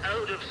on an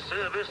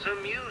out-of-service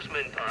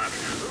amusement park.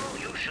 Oh,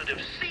 you should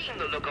have seen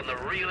the look on the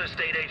real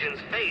estate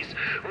agent's face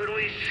when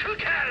we shook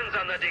hands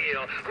on the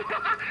deal.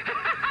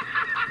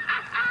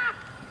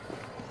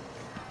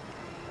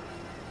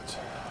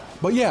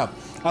 But yeah,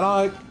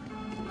 and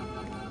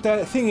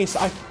the thing is,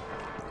 I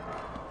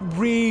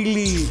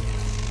really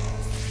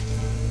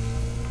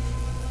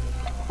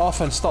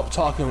often stop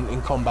talking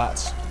in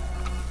combat.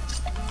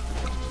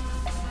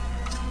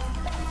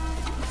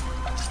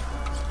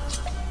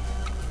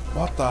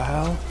 What the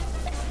hell?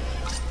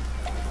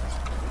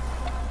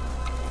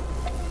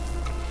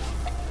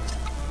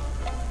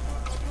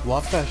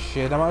 What the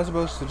shit am I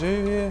supposed to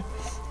do here?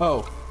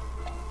 Oh.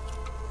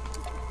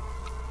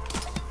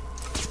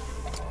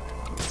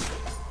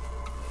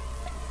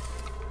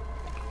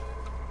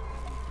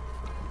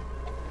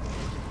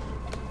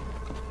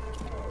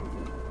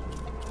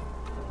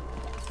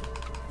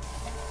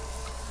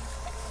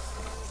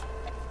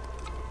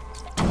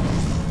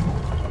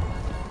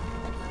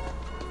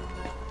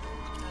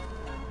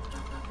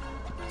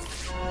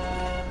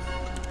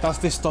 Does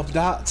this stop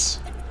that?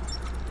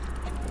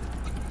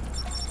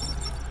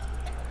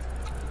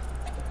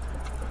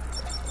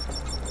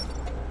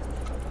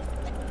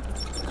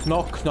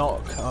 Knock,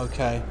 knock.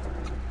 Okay.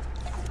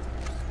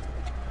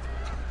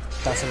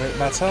 That's a bit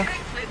better.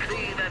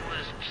 Technically, that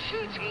was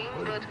cheating,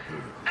 but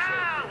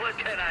what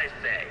can I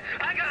say?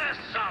 I got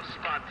a soft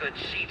spot for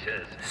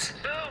cheaters.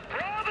 So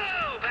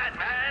bravo,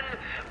 Batman!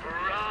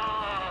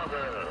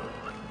 Bravo!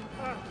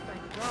 Oh,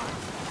 thank God.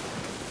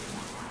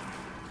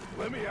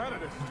 Let me out of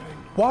this thing.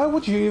 Why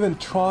would you even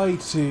try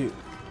to...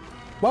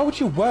 Why would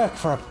you work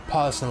for a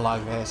person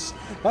like this?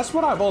 That's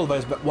what I've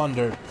always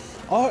wondered.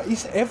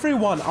 Is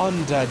everyone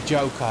under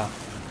Joker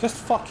just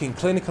fucking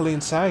clinically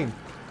insane?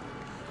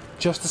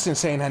 Just as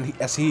insane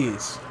as he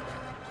is.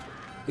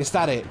 Is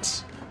that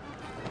it?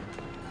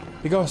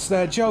 Because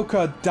the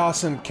Joker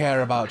doesn't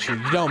care about you.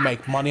 You don't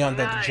make money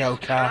under the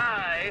Joker.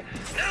 Try.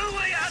 No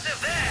way out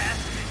of there!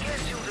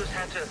 Guess you'll just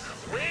have to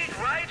wait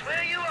right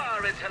where you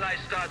are until I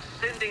start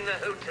sending the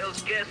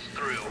hotel's guests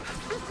through.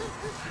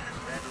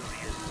 That'll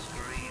be a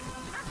scream.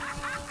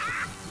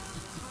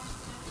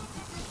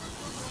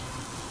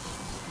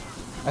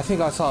 I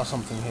think I saw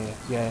something here.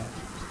 Yeah.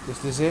 Is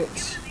this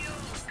it?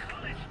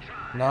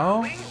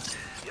 No?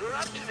 Your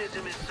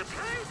optimism is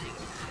surprising,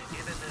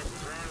 given that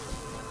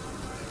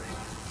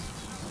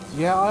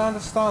Yeah, I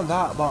understand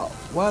that, but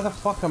where the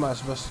fuck am I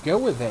supposed to go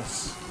with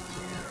this?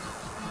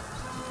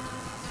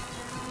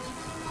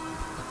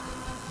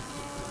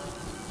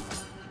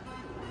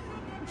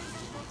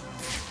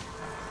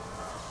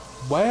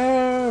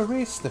 Where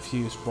is the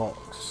fuse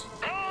box?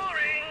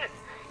 boring!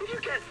 If you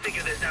can't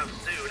figure this out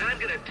soon, I'm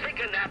gonna take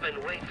a nap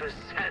and wait for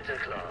Santa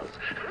Claus.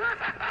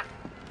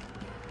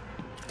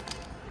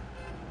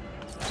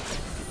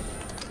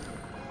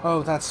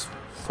 Oh, that's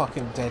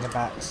fucking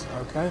databacks.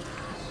 Okay.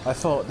 I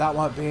thought that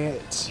might be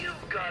it.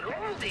 You've got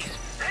all these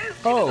fancy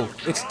Oh,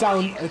 little it's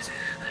down. It's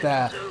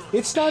there.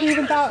 It's not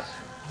even that.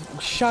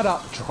 Shut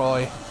up,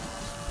 Troy.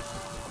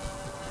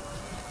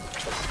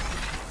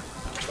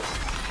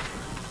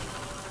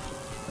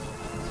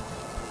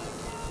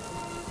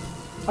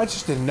 I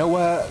just didn't know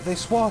where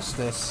this was,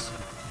 this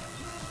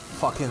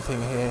fucking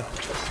thing here.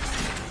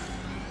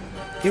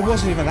 It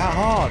wasn't even that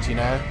hard, you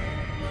know.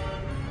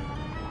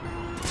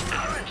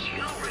 Aren't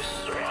you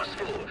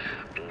resourceful?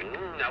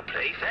 Now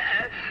play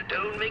fair.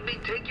 Don't make me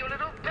take your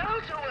little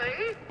belt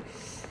away.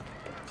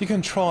 You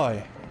can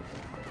try.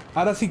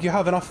 I don't think you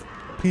have enough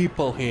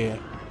people here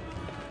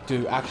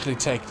to actually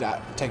take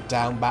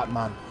down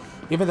Batman.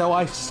 Even though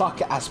I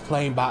suck as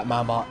playing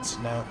Batman, but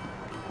no.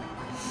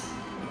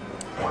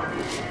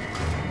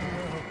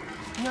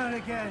 Not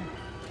again.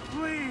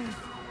 Please.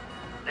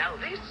 Now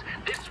this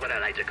what I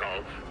like to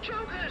call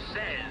Joker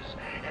Says.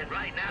 And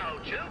right now,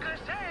 Joker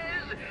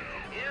says,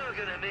 you're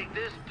gonna make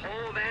this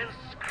poor man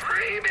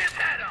scream his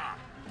head off.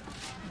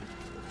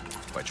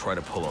 If I try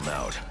to pull him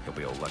out, he'll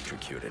be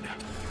electrocuted.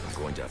 I'm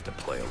going to have to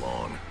play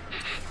along.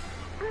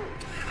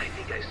 I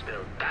think I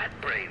smelled bat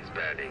brains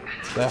burning.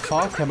 The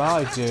fuck am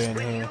I doing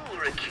When here? you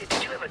were a kid,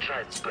 did you ever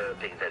try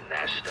burping the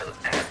national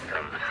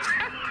anthem?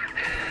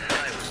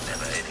 I was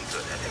never any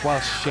good at it. Well,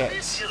 shit.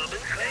 This gentleman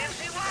claims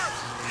he was.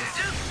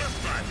 Just for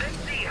fun. Let's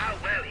see how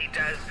well he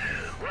does.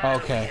 while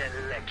Okay. he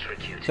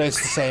electrocutes So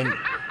it's the same.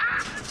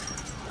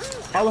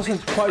 I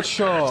wasn't quite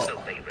sure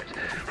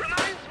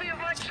Reminds me of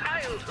my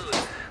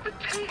childhood. The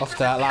taste of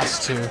that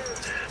last two. the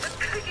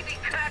clickety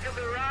crack of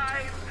the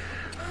ride.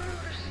 Oh,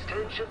 the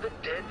stench of the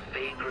dead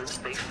vagrants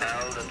they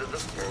found under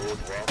the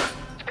boardwalk.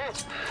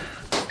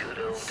 Oh, good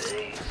old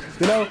days.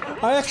 You know,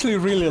 I actually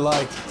really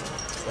like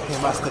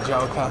him as the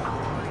Joker.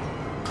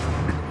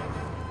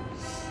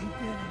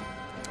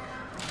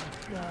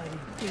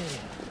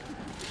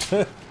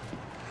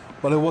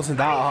 But it wasn't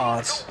that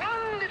hard. The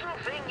one little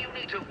thing you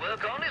need to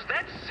work on is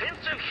that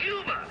sense of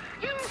humor.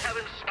 You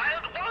haven't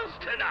smiled once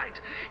tonight.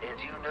 And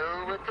you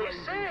know what they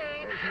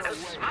say, a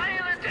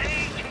smile a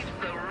day keeps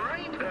the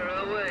reaper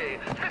away.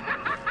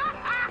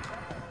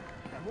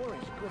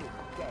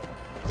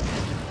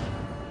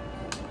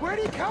 Where'd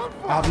he come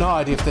from? I have no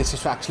idea if this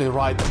is actually the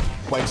right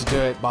way to do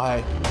it,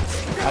 but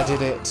I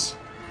did it.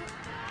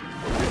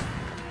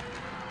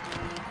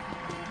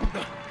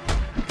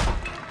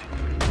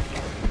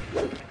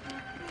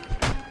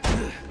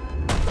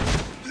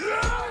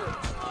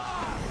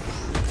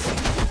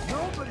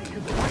 Nobody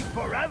can fight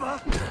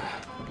forever.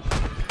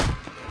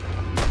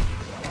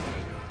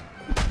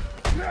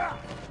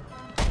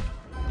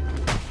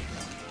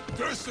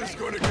 This is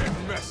gonna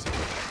get messy,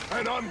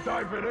 and I'm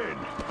diving in,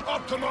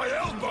 up to my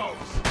elbows.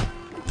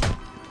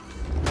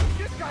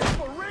 This guy's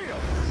for real.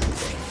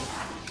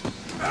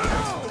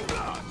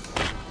 Ow!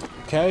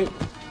 Okay.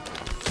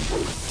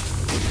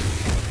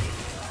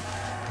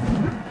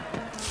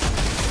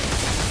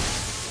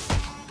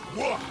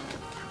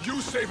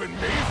 saving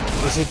me?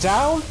 Is it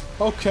down?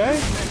 Okay.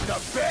 The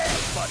bad,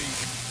 buddy.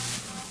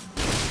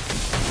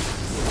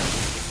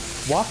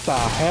 What the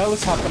hell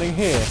is happening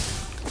here?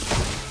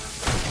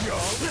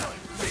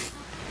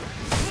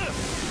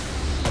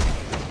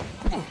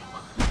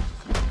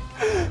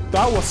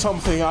 That was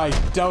something I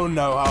don't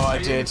know how I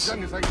did.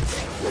 Feels like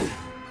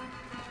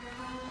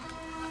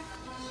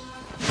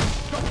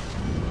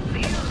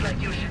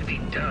you should be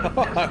done.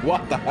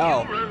 What the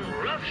hell? You run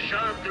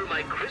roughshod through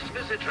my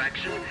Christmas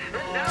attraction,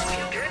 and now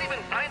you can't even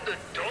find the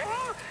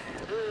door?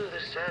 The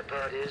sad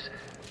part is,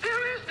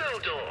 there is no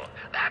door.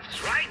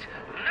 That's right,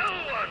 no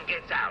one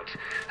gets out.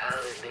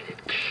 I'll admit it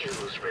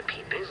kills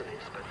repeat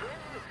business, but then,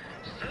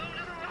 so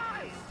do the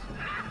rides.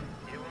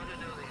 You want to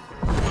know these?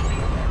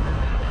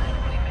 I've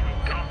only been in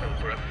Gotham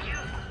for a few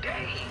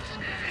days,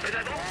 and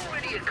I've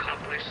already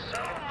accomplished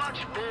so much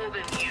more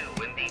than you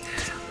in the,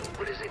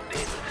 what has it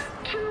been,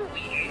 2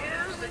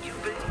 years that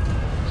you've been?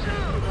 So,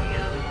 we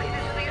haven't made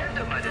it to the end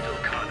of my little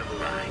carnival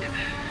ride.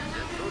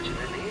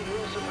 Unfortunately,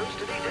 you're supposed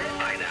to be dead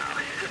by now.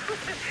 If you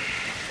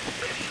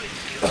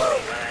excuse me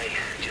while I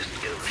just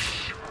go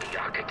shoot the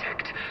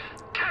architect.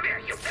 Come here,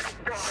 you little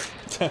boss.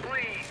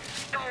 Please,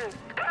 don't.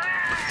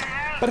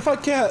 But if I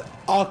get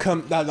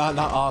Arkham, not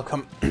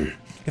Arkham,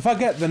 if I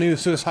get the new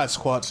Suicide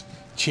Squad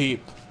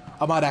cheap,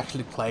 I might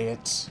actually play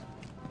it.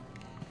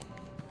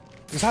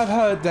 Because I've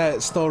heard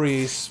that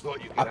story is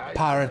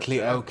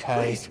apparently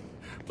okay.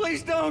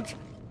 Please don't.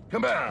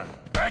 Come on.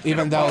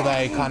 Even though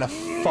they kind of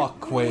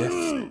fuck with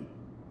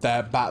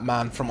the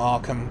Batman from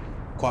Arkham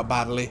quite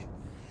badly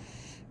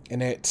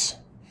in it.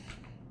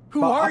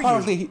 Who But are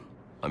apparently you?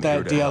 I'm the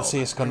here to DLC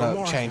help. is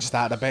gonna change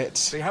that a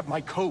bit. They have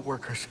my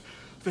co-workers.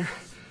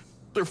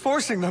 They're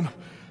forcing them.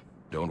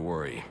 Don't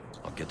worry.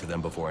 I'll get to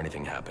them before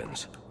anything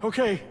happens.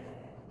 Okay.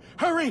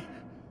 Hurry!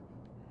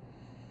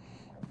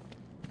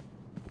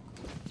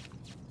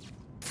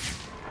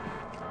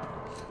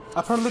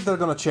 Apparently they're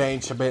gonna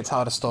change a bit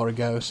how the story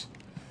goes.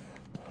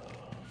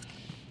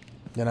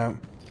 You know.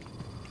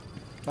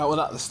 Well,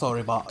 not the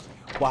story, but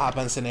what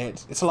happens in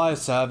it. It's a live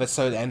service,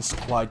 so it ends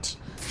quite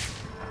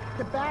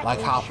The bat like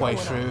ain't halfway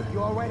showing through. up. You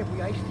alright if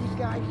we ice these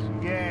guys?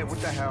 Yeah,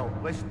 what the hell?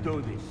 Let's do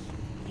this.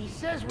 He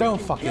says we Don't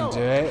can fucking kill do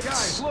him. it.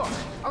 Guys, look,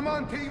 I'm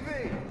on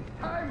TV.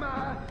 Hi,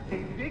 Ma.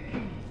 Hey,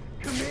 Vicky.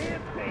 Come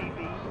here,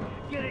 baby.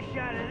 Get a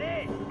shot of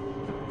this.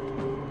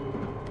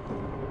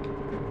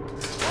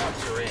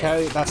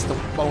 Okay, that's the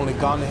only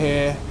gun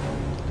here.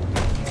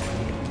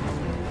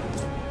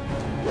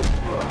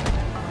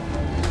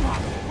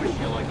 Wish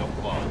you like a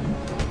bug.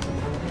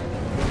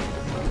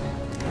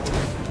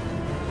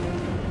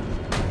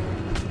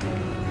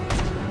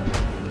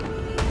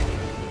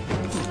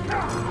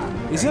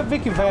 Isn't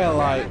Vicky Vale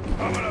like...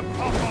 I'm gonna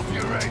pop off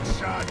your head,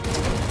 son.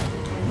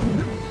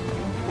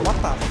 What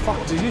the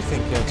fuck do you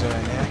think you're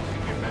doing here?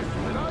 You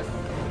messing with us?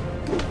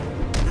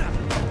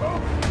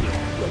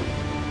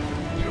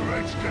 Your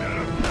head's gonna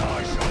look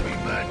nice on me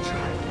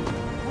mantle.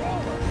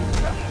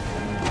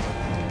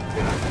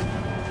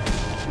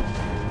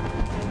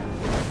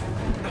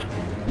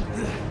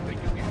 Think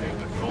you can take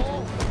us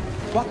all?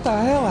 What the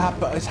hell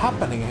is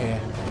happening here?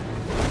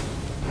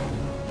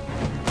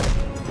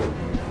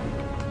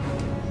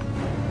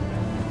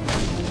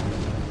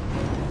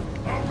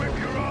 I'll rip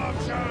your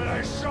arms out of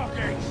their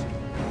sockets.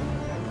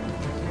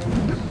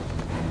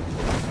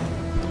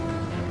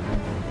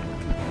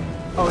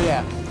 Oh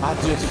yeah, I had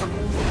to do it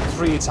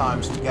 3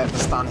 times to get the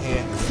stun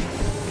here.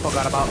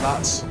 Forgot about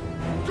that.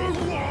 Do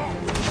what?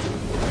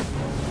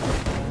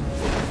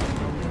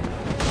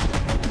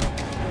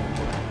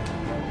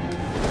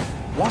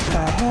 What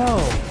the hell?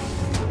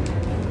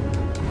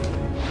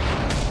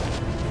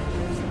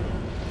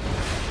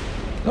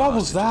 What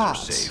was that?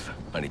 Safe.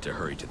 I need to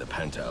hurry to the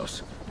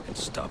penthouse and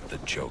stop the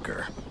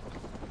Joker.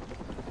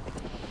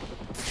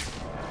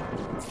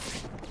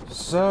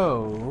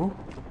 So...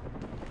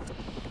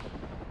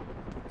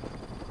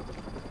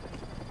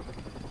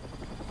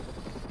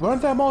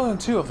 weren't there more than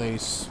 2 of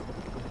these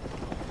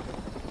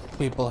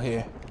people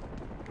here?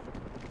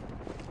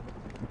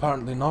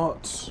 Apparently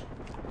not.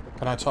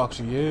 Can I talk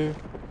to you?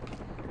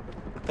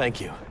 Thank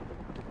you.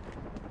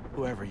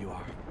 Whoever you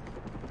are.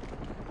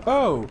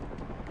 Oh!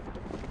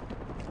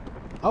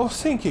 I was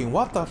thinking,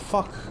 what the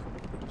fuck?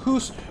 Who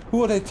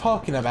are they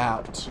talking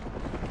about?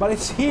 But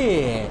it's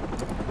here!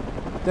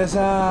 There's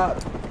a...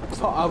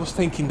 I was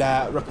thinking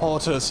that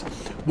reporters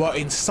were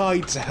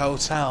inside the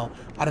hotel.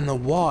 I don't know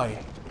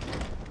why.